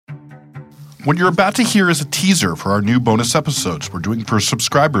What you're about to hear is a teaser for our new bonus episodes we're doing for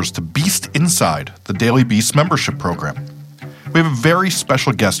subscribers to Beast Inside, the Daily Beast membership program. We have a very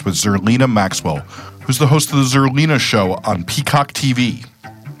special guest with Zerlina Maxwell, who's the host of the Zerlina Show on Peacock TV.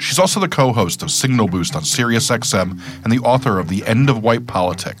 She's also the co-host of Signal Boost on SiriusXM and the author of The End of White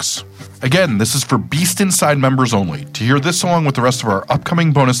Politics. Again, this is for Beast Inside members only. To hear this along with the rest of our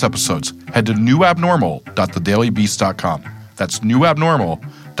upcoming bonus episodes, head to newabnormal.thedailybeast.com. That's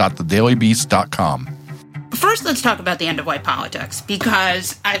newabnormal.thedailybeast.com. First, let's talk about The End of White Politics,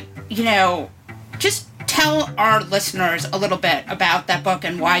 because just tell our listeners a little bit about that book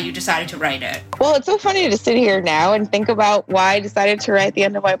and why you decided to write it. Well, it's so funny to sit here now and think about why I decided to write The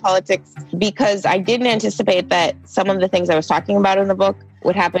End of White Politics, because I didn't anticipate that some of the things I was talking about in the book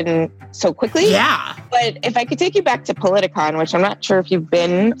would happen so quickly. Yeah. But if I could take you back to Politicon, which I'm not sure if you've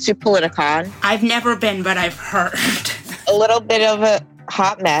been to Politicon. I've never been, but I've heard. A little bit of a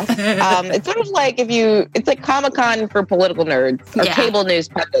hot mess. It's sort of like it's like Comic-Con for political nerds or cable news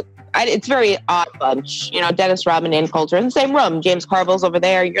pundits. It's very odd bunch. Dennis Rodman and Coulter in the same room. James Carville's over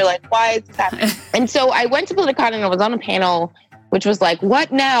there. You're like, why is this happening? And so I went to Politicon and I was on a panel which was like,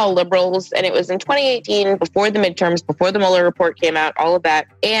 what now, liberals? And it was in 2018, before the midterms, before the Mueller report came out, all of that.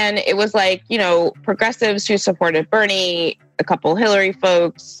 And it was like, progressives who supported Bernie, a couple Hillary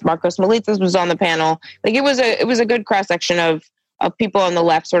folks, Marcos Malitzas was on the panel. Like it was a good cross-section of people on the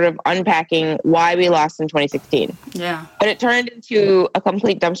left sort of unpacking why we lost in 2016. Yeah. But it turned into a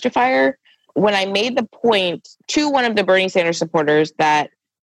complete dumpster fire when I made the point to one of the Bernie Sanders supporters that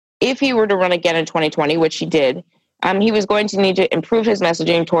if he were to run again in 2020, which he did, he was going to need to improve his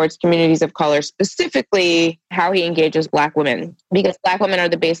messaging towards communities of color, specifically how he engages Black women, because Black women are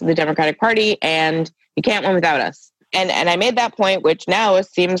the base of the Democratic Party and you can't win without us. And I made that point, which now it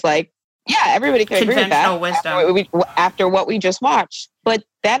seems like, yeah, everybody can agree with that after what we just watched. But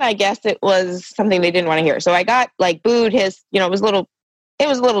then I guess it was something they didn't want to hear. So I got booed it was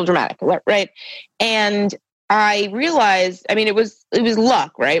a little dramatic, right? And I realized, it was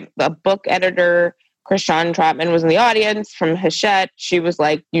luck, right? The book editor, Krishan Trotman, was in the audience from Hachette. She was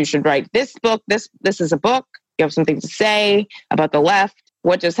like, you should write this book. This is a book. You have something to say about the left.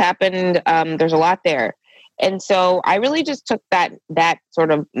 What just happened? There's a lot there. And so I really just took that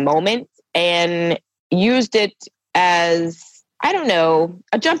sort of moment and used it as, I don't know,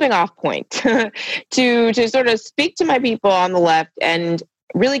 a jumping off point to sort of speak to my people on the left and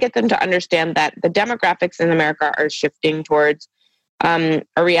really get them to understand that the demographics in America are shifting towards a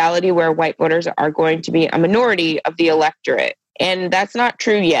reality where white voters are going to be a minority of the electorate. And that's not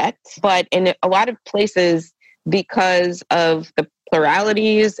true yet, but in a lot of places, because of the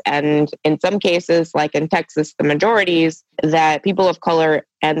pluralities and in some cases, like in Texas, the majorities, that people of color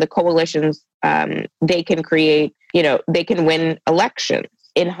and the coalitions, they can create, they can win elections.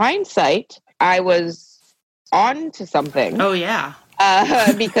 In hindsight, I was on to something. Oh, yeah.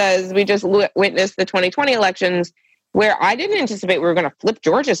 Because we just witnessed the 2020 elections where I didn't anticipate we were going to flip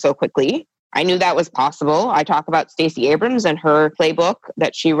Georgia so quickly. I knew that was possible. I talk about Stacey Abrams and her playbook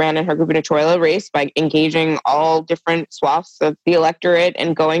that she ran in her gubernatorial race by engaging all different swaths of the electorate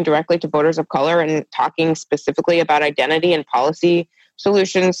and going directly to voters of color and talking specifically about identity and policy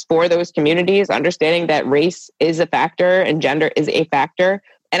solutions for those communities, understanding that race is a factor and gender is a factor.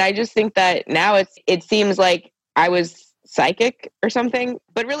 And I just think that now it seems like I was psychic or something,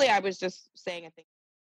 but really I was just saying a thing.